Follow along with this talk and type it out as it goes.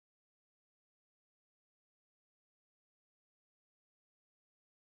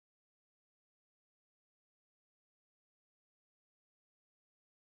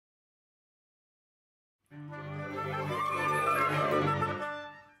Welcome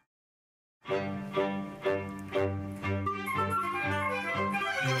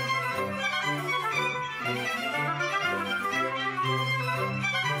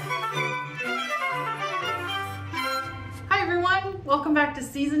back to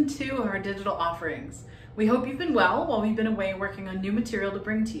season 2 of our digital offerings. We hope you've been well while we've been away working on new material to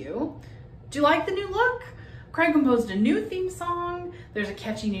bring to you. Do you like the new look? Craig composed a new theme song, there's a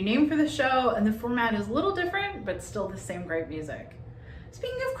catchy new name for the show, and the format is a little different, but still the same great music.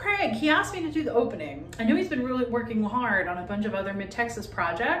 Speaking of Craig, he asked me to do the opening. I know he's been really working hard on a bunch of other Mid-Texas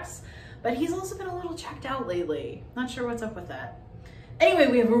projects, but he's also been a little checked out lately. Not sure what's up with that. Anyway,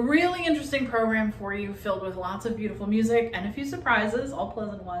 we have a really interesting program for you filled with lots of beautiful music and a few surprises, all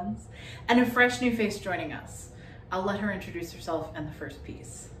pleasant ones, and a fresh new face joining us. I'll let her introduce herself and the first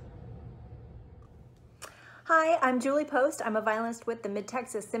piece. Hi, I'm Julie Post. I'm a violinist with the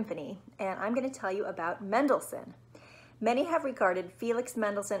Mid-Texas Symphony, and I'm going to tell you about Mendelssohn. Many have regarded Felix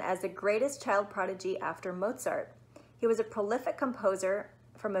Mendelssohn as the greatest child prodigy after Mozart. He was a prolific composer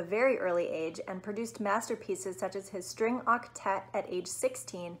from a very early age and produced masterpieces such as his string octet at age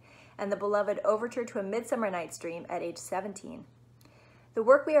 16 and the beloved Overture to a Midsummer Night's Dream at age 17. The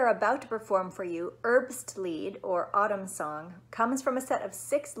work we are about to perform for you, Herbstlied, or Autumn Song, comes from a set of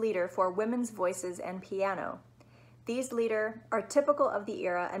 6 lieder for women's voices and piano. These lieder are typical of the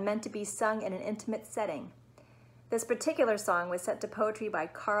era and meant to be sung in an intimate setting. This particular song was set to poetry by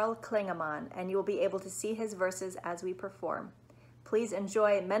Karl Klingemann, and you will be able to see his verses as we perform. Please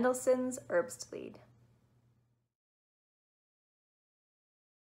enjoy Mendelssohn's Herbstlied.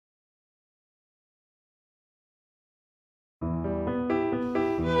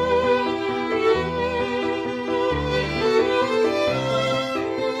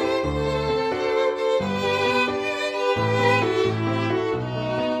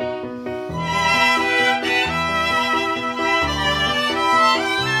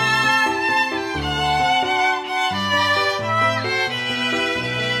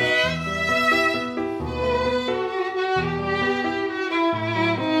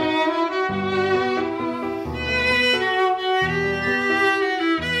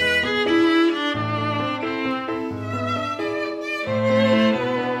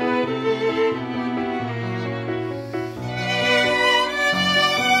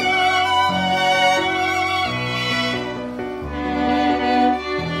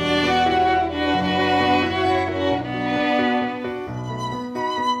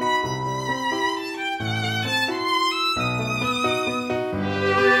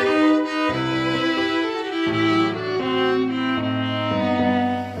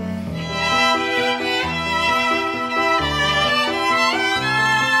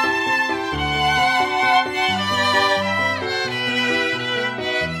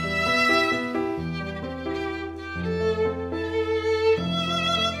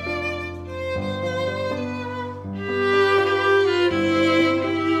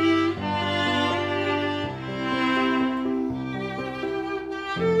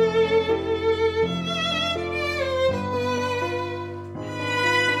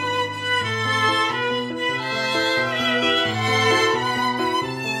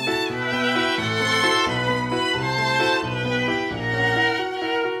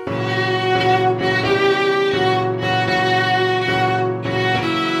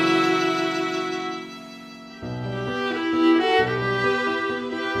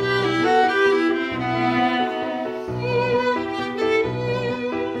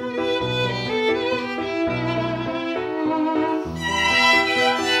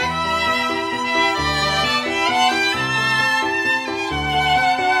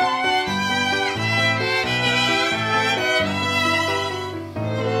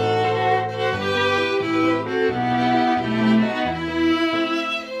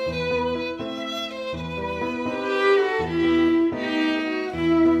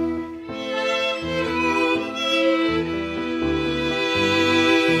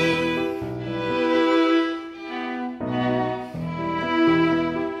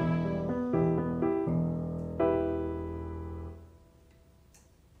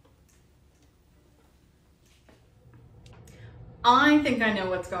 I think I know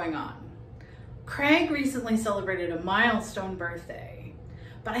what's going on. Craig recently celebrated a milestone birthday,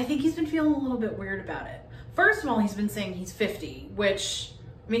 but I think he's been feeling a little bit weird about it. First of all, he's been saying he's 50, which,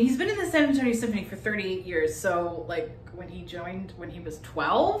 I mean, he's been in the San Antonio Symphony for 38 years, so like when he joined when he was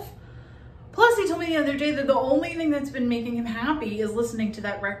 12? Plus, he told me the other day that the only thing that's been making him happy is listening to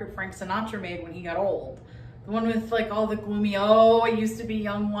that record Frank Sinatra made when he got old. The one with like all the gloomy, oh, I used to be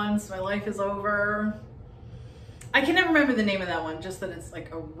young once, my life is over. I can never remember the name of that one, just that it's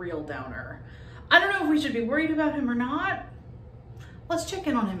like a real downer. I don't know if we should be worried about him or not. Let's check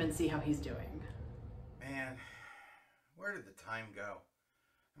in on him and see how he's doing. Man, where did the time go?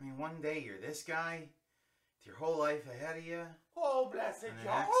 I mean, one day you're this guy, with your whole life ahead of you. Oh, blessed And the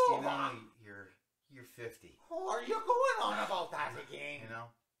next, you know, you're 50. Oh, are you going on about that again? You know?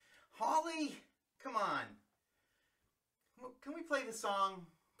 Holly, come on. Can we play the song?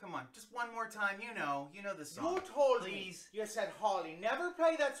 Come on, just one more time. You know the song. You told Please. me. You said, Holly, never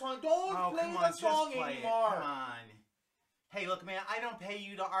play that song. Don't play come on, that song just play anymore. It. Come on. Hey, look, man, I don't pay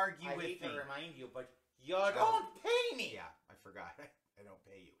you to argue I with hate me. to remind you, but you don't pay me. Yeah, I forgot. I don't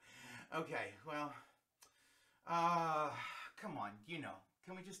pay you. Okay, well, come on, you know.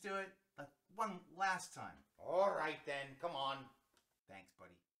 Can we just do it one last time? All right, then. Come on. Thanks,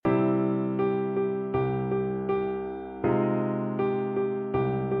 buddy.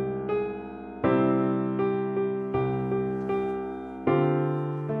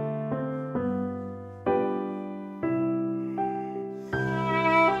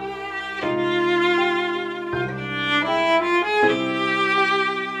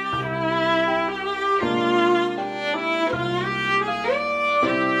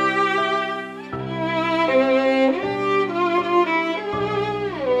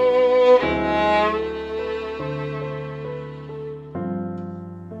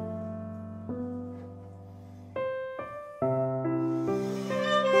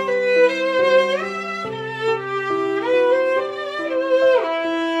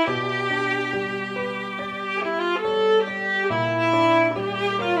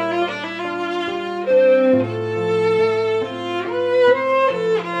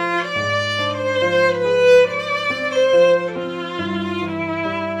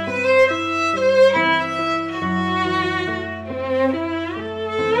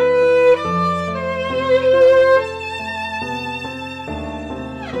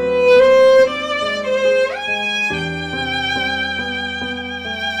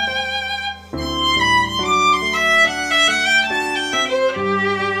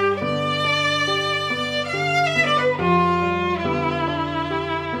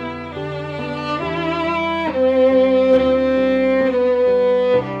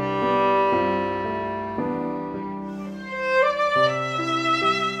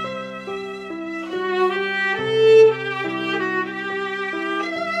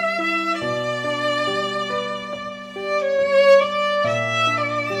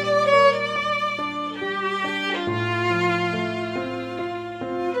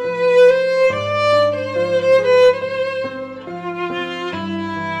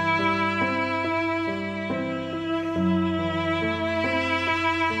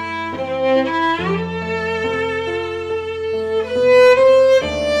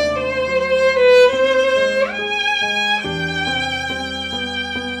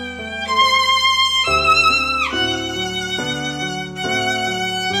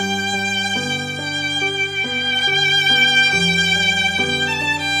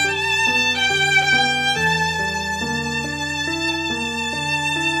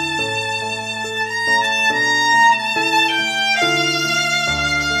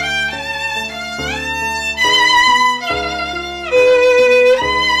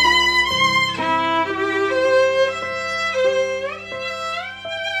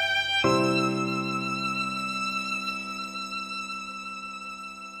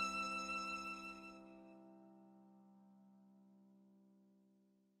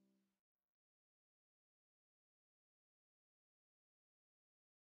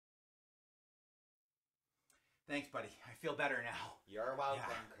 Thanks, buddy. I feel better now. You're welcome,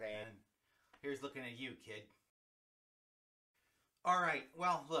 Craig. And here's looking at you, kid. All right,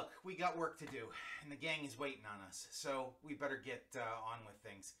 well, look, we got work to do, and the gang is waiting on us, so we better get on with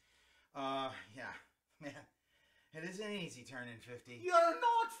things. Yeah, man, it isn't easy turning 50. You're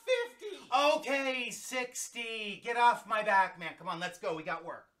not 50! Okay, 60. Get off my back, man. Come on, let's go. We got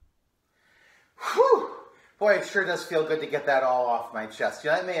work. Whew! Boy, it sure does feel good to get that all off my chest. You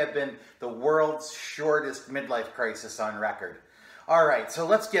know, that may have been the world's shortest midlife crisis on record. All right, so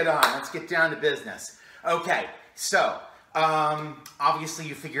let's get on. Let's get down to business. Okay, so obviously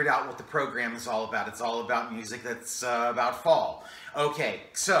you figured out what the program is all about. It's all about music that's about fall. Okay,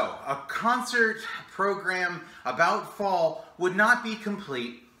 so a concert program about fall would not be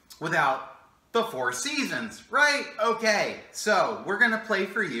complete without the Four Seasons, right? Okay, so we're going to play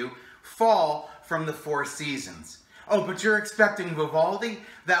for you Fall from the Four Seasons. Oh, but you're expecting Vivaldi?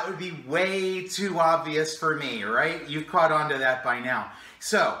 That would be way too obvious for me, right? You've caught on to that by now.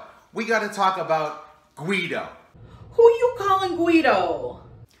 So, we got to talk about Guido. Who you calling Guido?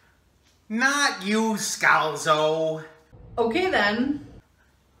 Not you, Scalzo. Okay then.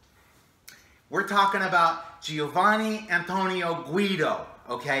 We're talking about Giovanni Antonio Guido,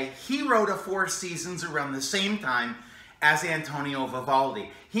 okay? He wrote a Four Seasons around the same time as Antonio Vivaldi.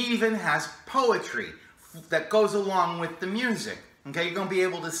 He even has poetry that goes along with the music, okay? You're going to be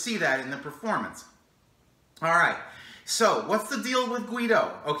able to see that in the performance. All right, so what's the deal with Guido,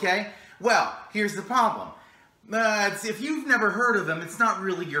 okay? Well, here's the problem. If you've never heard of him, it's not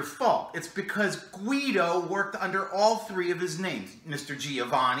really your fault. It's because Guido worked under all three of his names. Mr.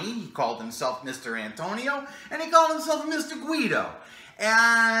 Giovanni, he called himself Mr. Antonio, and he called himself Mr. Guido.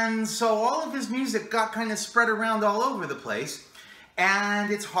 And so all of his music got kind of spread around all over the place,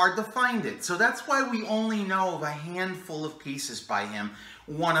 and it's hard to find it. So that's why we only know of a handful of pieces by him,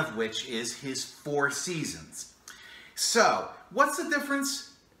 one of which is his Four Seasons. So, what's the difference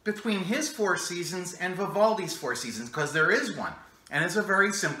between his Four Seasons and Vivaldi's Four Seasons? Because there is one, and it's a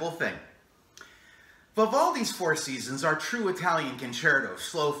very simple thing. Vivaldi's Four Seasons are true Italian concertos,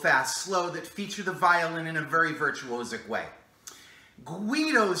 slow, fast, slow, that feature the violin in a very virtuosic way.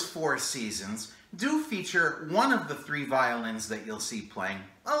 Guido's Four Seasons do feature one of the three violins that you'll see playing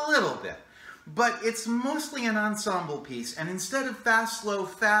a little bit, but it's mostly an ensemble piece, and instead of fast, slow,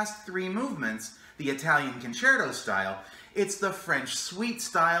 fast, three movements, the Italian concerto style, it's the French suite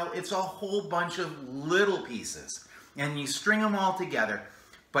style. It's a whole bunch of little pieces, and you string them all together.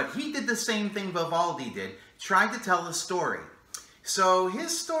 But he did the same thing Vivaldi did, tried to tell a story. So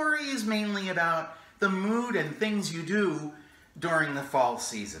his story is mainly about the mood and things you do during the fall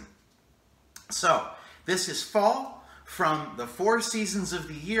season. So this is Fall from the Four Seasons of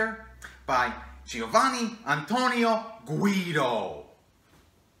the Year by Giovanni Antonio Guido.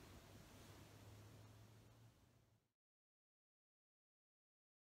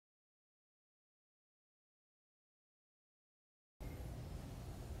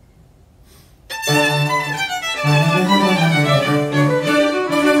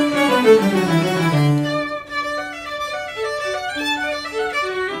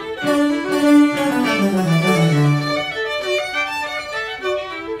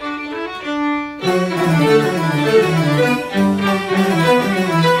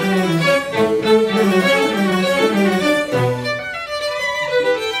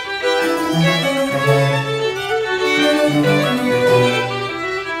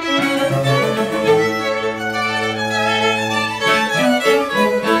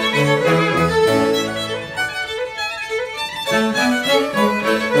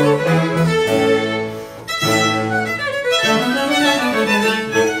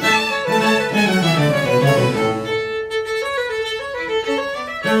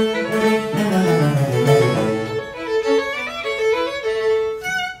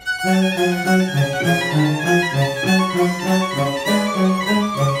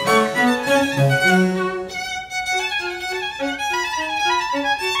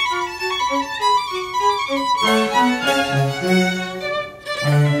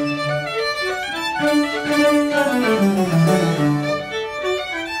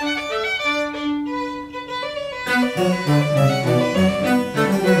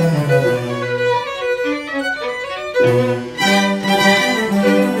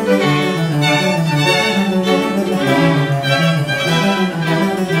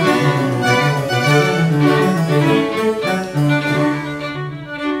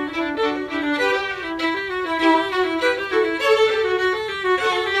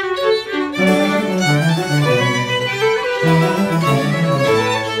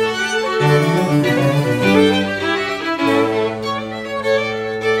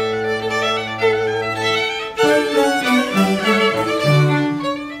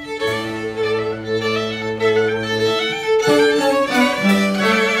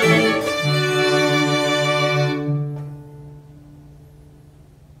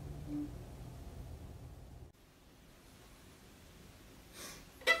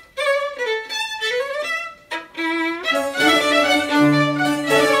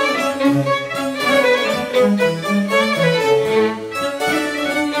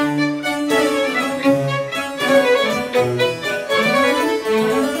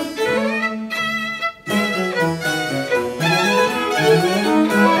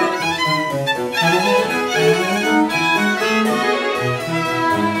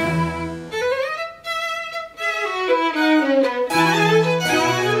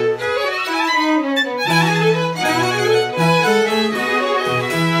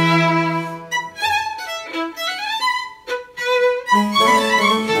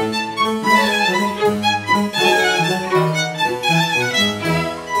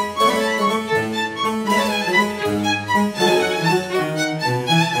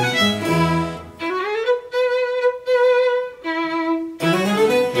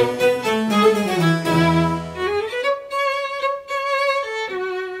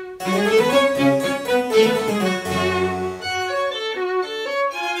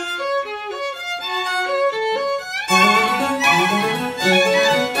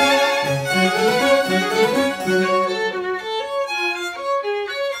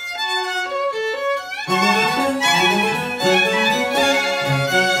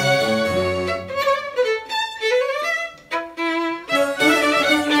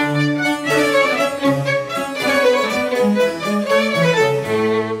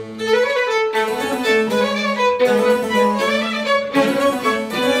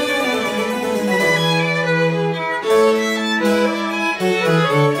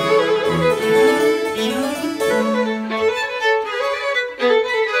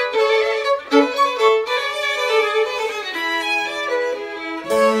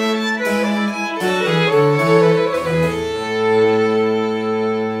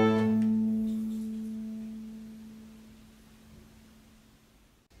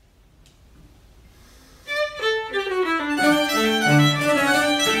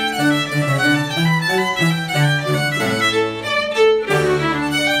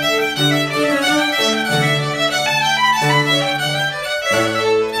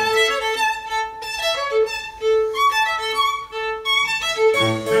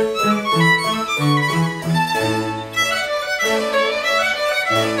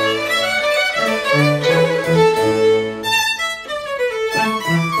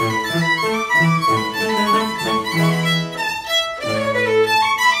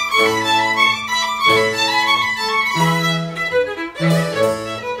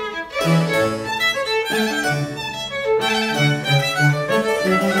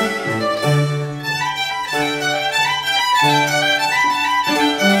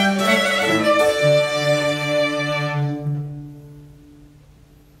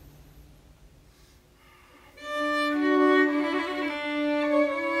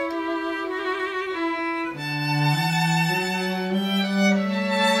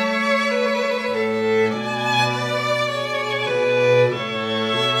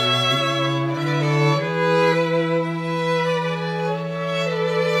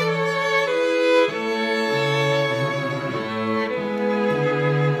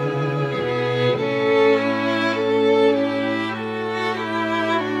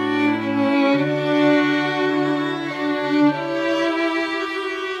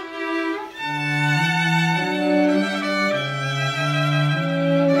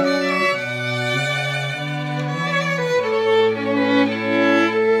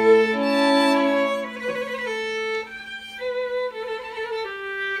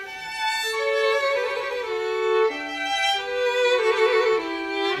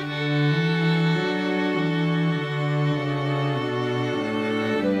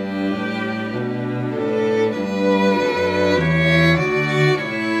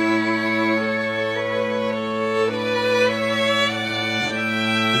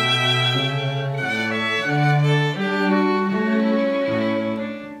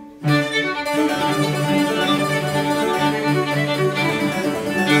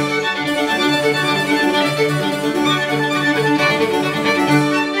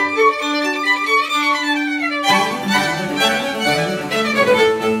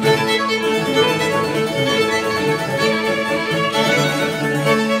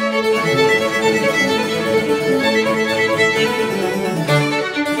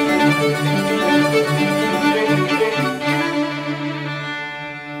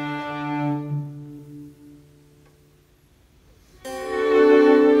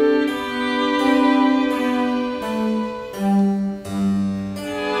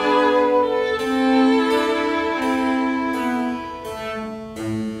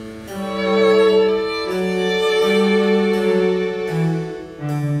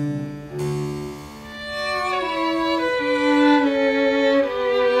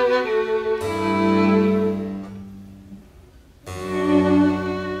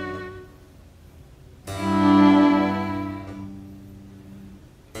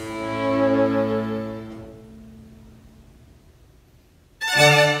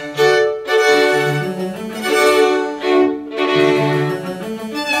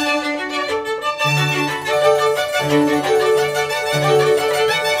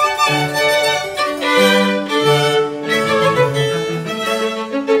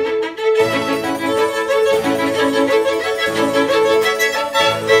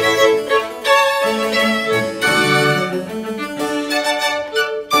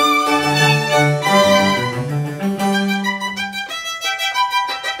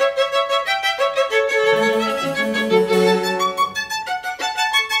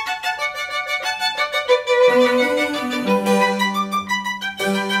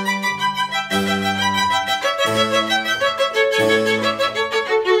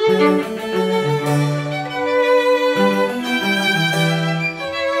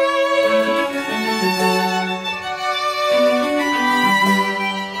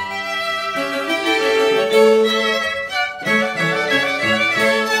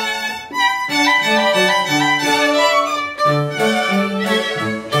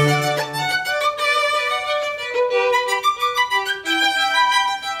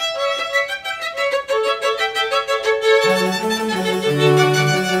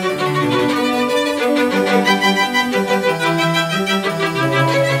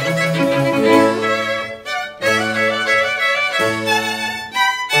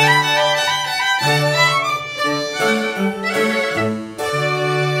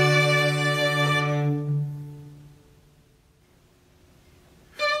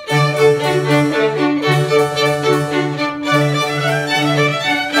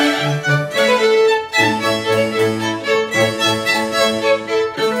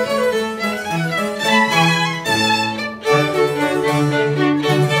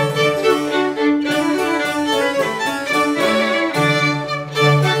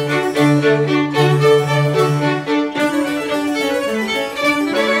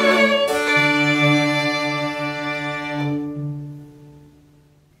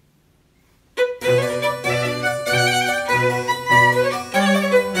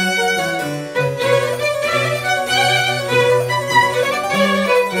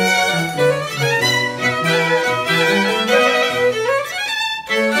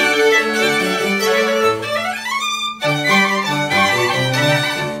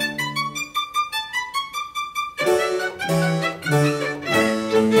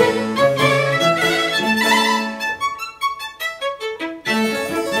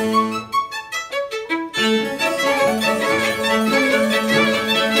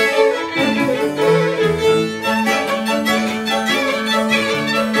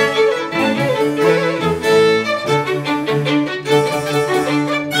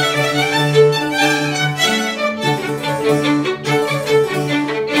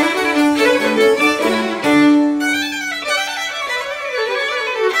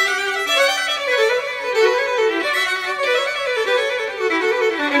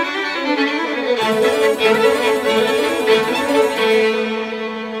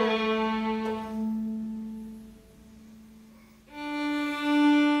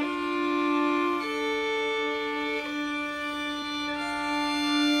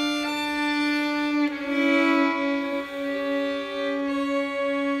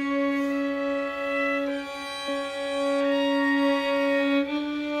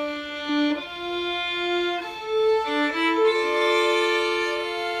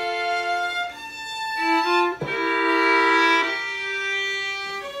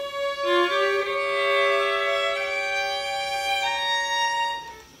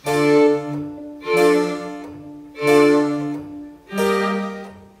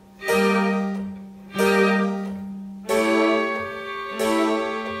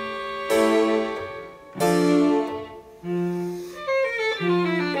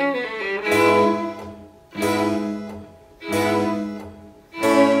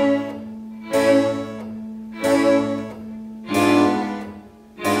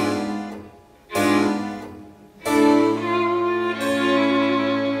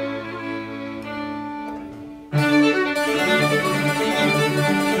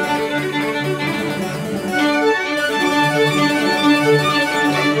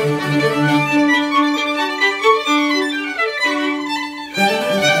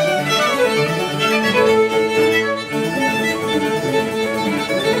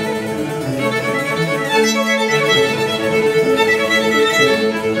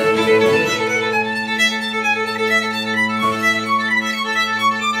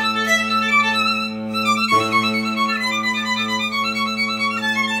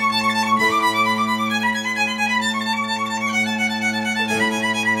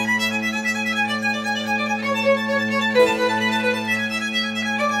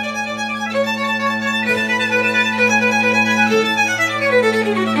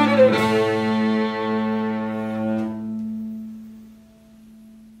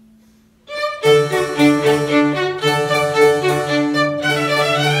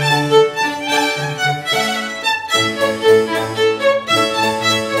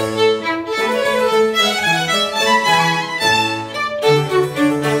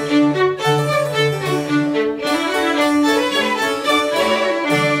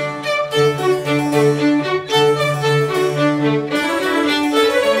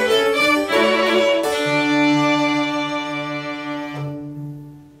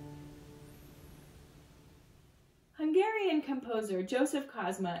 composer Joseph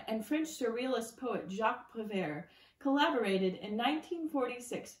Kosma and French surrealist poet Jacques Prévert collaborated in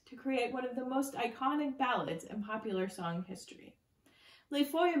 1946 to create one of the most iconic ballads in popular song history. Les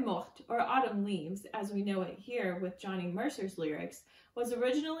Feuilles Mortes, or Autumn Leaves, as we know it here with Johnny Mercer's lyrics, was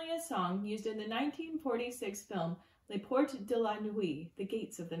originally a song used in the 1946 film Les Portes de la Nuit, The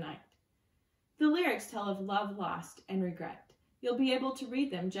Gates of the Night. The lyrics tell of love lost and regret. You'll be able to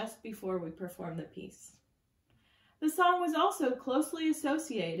read them just before we perform the piece. The song was also closely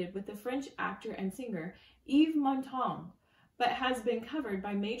associated with the French actor and singer Yves Montand, but has been covered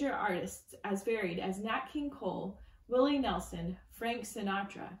by major artists as varied as Nat King Cole, Willie Nelson, Frank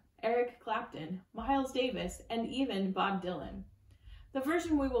Sinatra, Eric Clapton, Miles Davis, and even Bob Dylan. The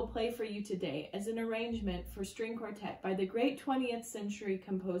version we will play for you today is an arrangement for string quartet by the great 20th century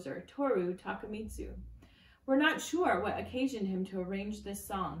composer Toru Takemitsu. We're not sure what occasioned him to arrange this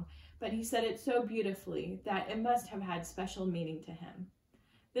song, but he said it so beautifully that it must have had special meaning to him.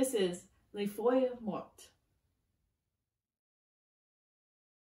 This is Les Feuilles Mortes.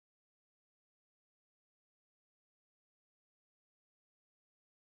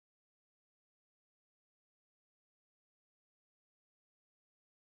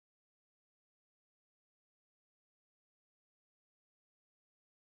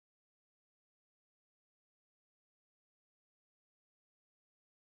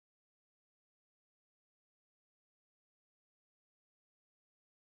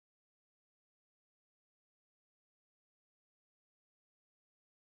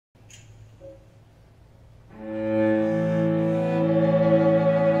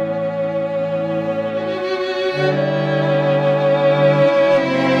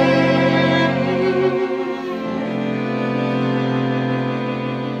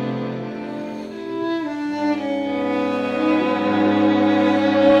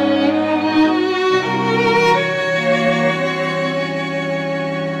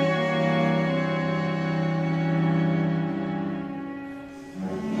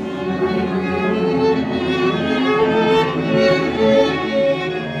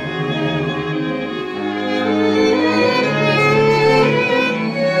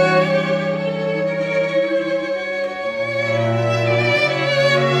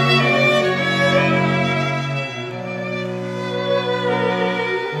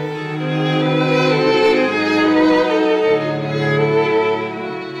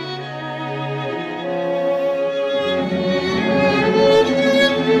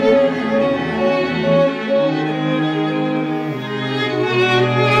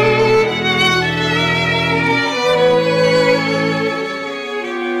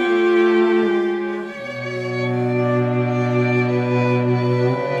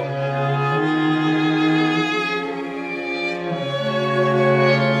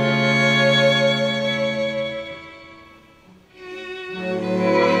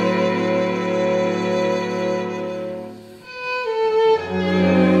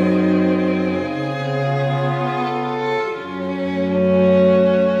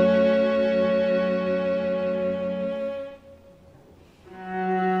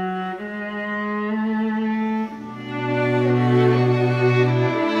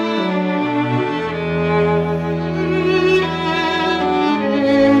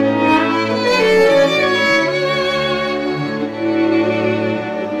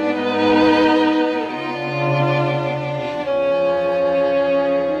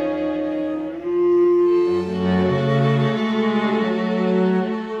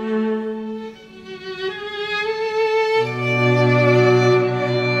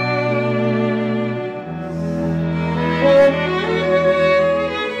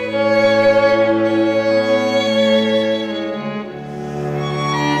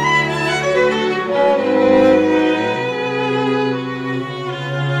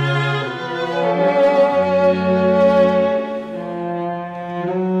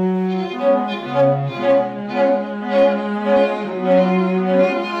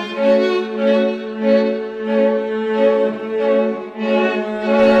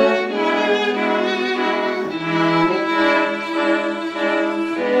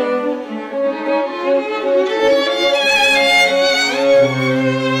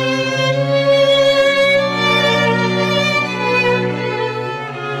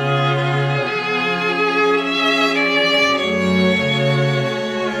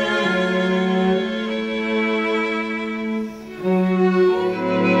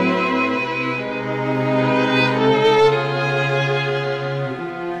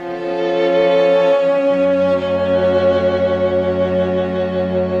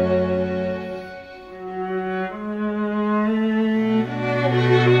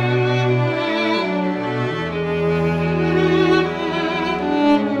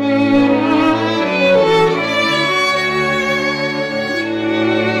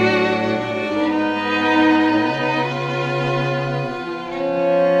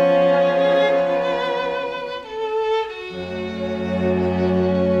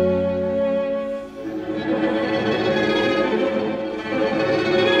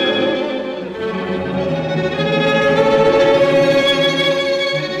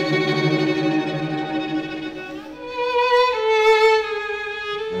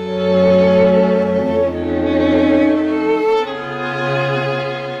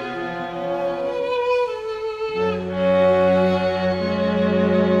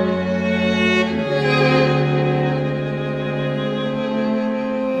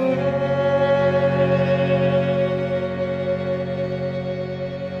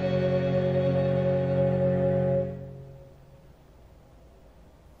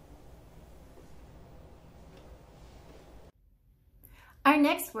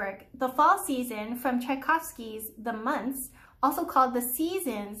 next work, the fall season from Tchaikovsky's The Months, also called The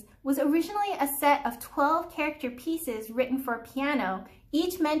Seasons, was originally a set of 12 character pieces written for piano,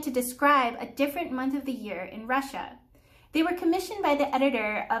 each meant to describe a different month of the year in Russia. They were commissioned by the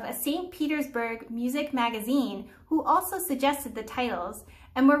editor of a St. Petersburg music magazine, who also suggested the titles,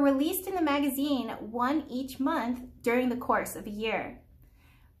 and were released in the magazine one each month during the course of a year.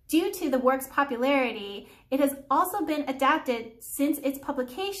 Due to the work's popularity, it has also been adapted since its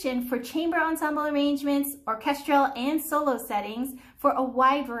publication for chamber ensemble arrangements, orchestral and solo settings for a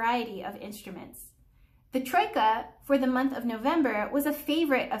wide variety of instruments. The Troika for the month of November was a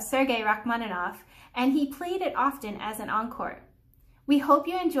favorite of Sergei Rachmaninoff, and he played it often as an encore. We hope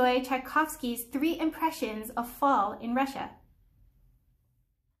you enjoy Tchaikovsky's 3 impressions of fall in Russia.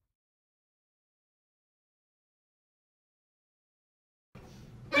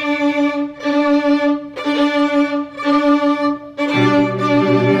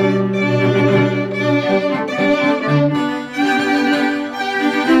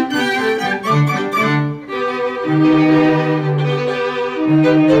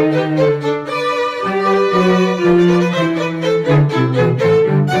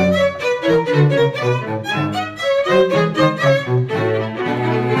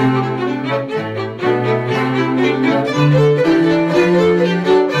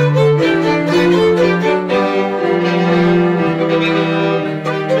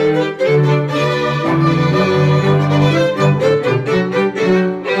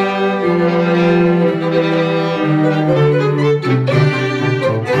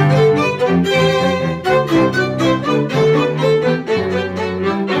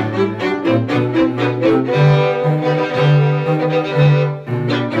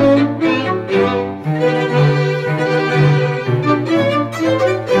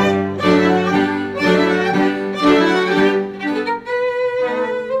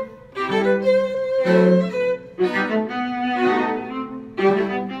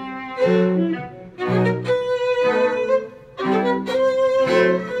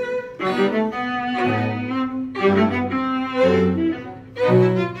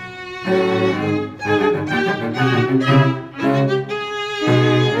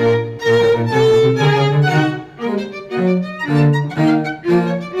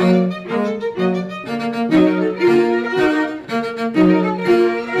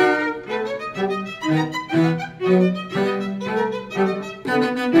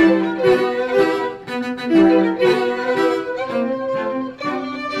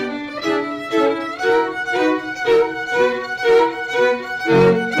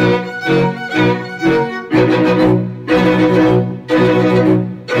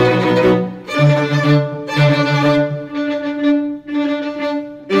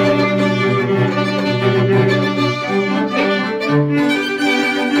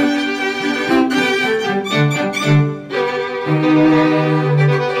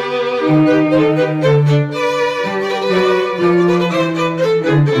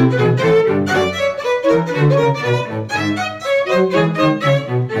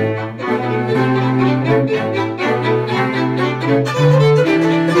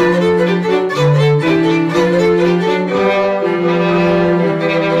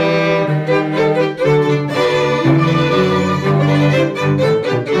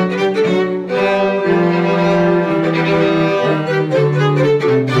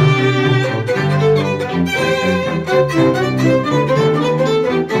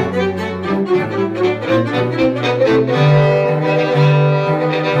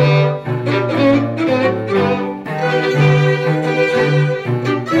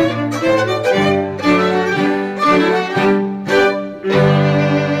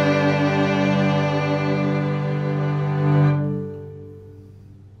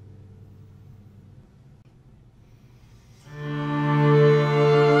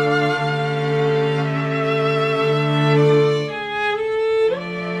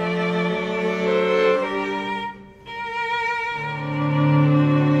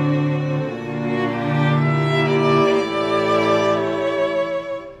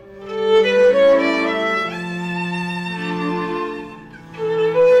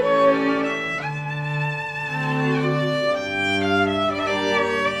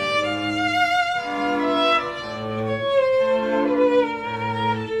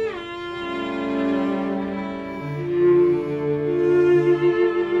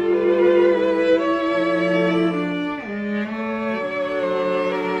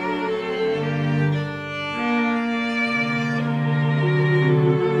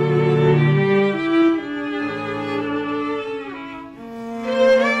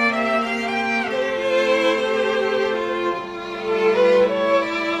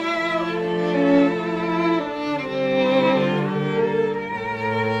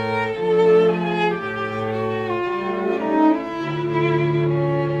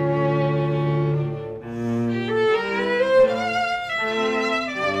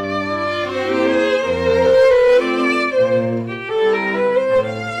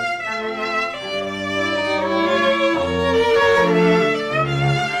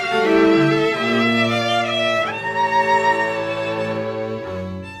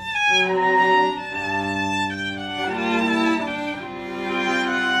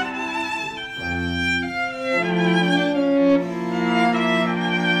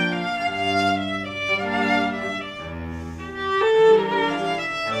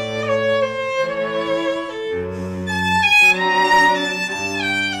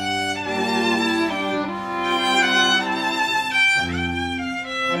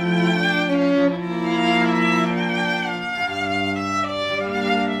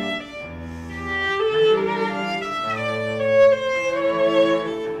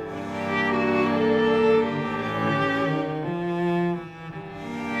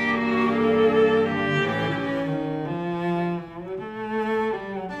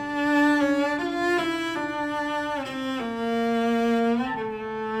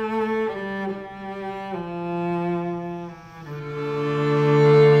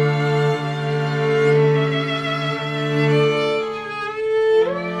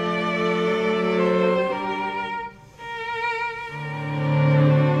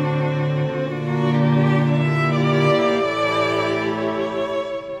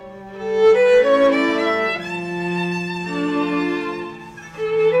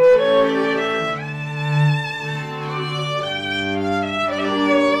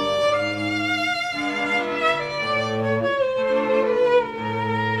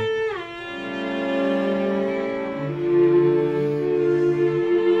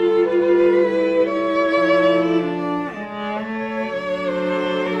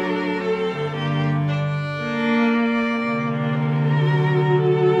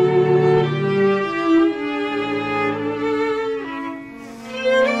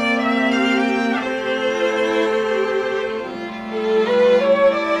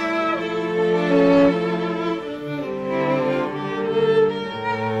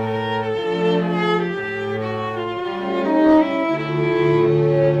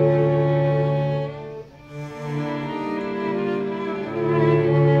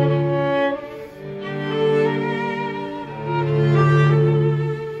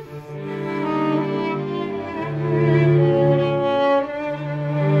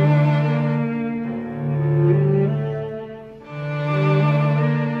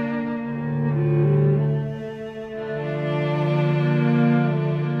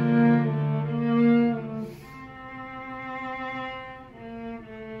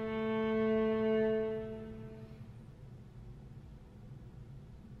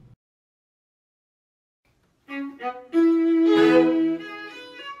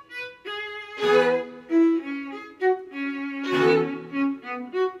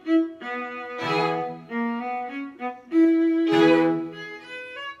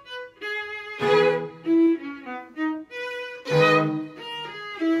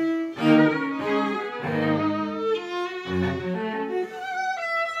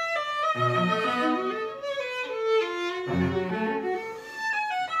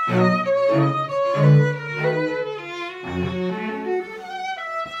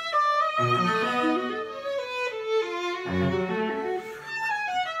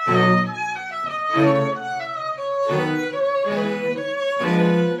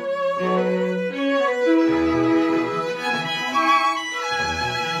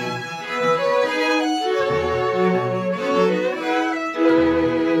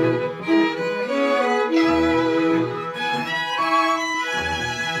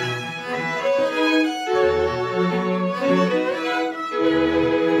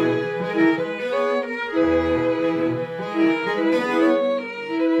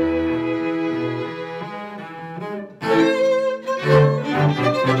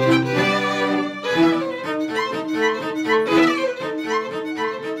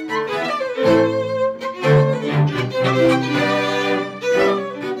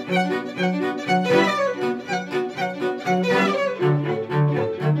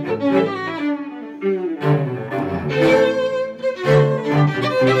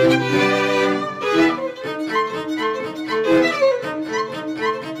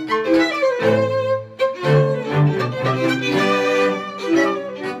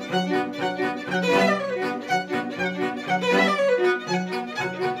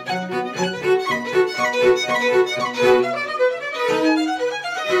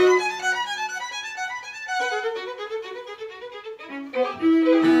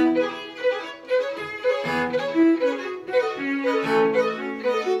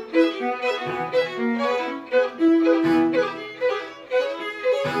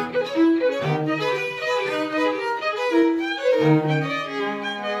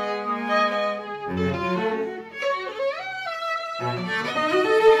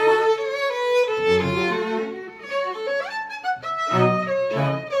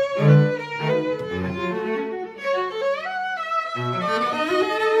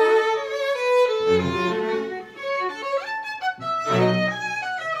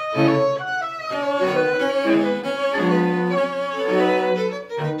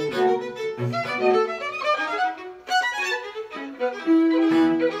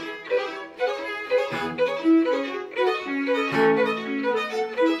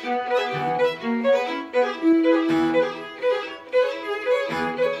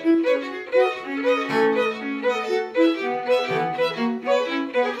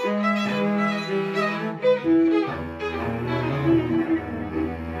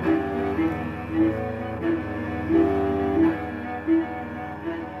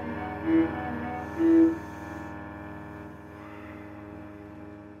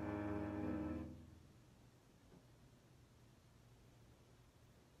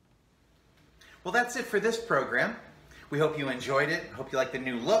 Well, that's it for this program. We hope you enjoyed it. Hope you like the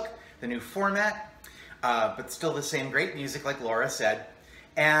new look, the new format, but still the same great music like Laura said.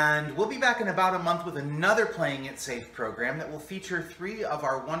 And we'll be back in about a month with another Playing It Safe program that will feature 3 of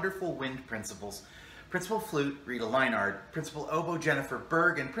our wonderful wind principals. Principal Flute, Rita Leinard, Principal Oboe, Jennifer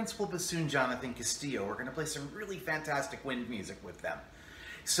Berg, and Principal Bassoon, Jonathan Castillo. We're going to play some really fantastic wind music with them.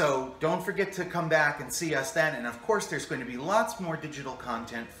 So don't forget to come back and see us then. And of course, there's going to be lots more digital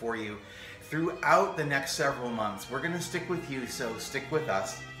content for you throughout the next several months. We're going to stick with you, so stick with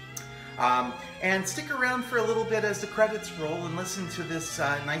us. And stick around for a little bit as the credits roll and listen to this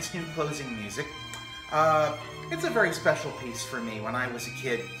nice new closing music. It's a very special piece for me. When I was a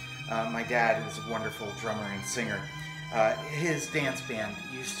kid, my dad was a wonderful drummer and singer. His dance band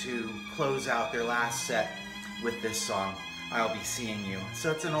used to close out their last set with this song, I'll Be Seeing You.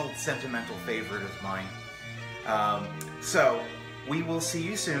 So it's an old sentimental favorite of mine. So we will see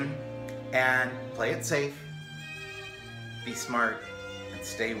you soon, and play it safe, be smart, and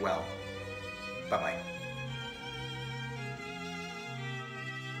stay well. Bye-bye.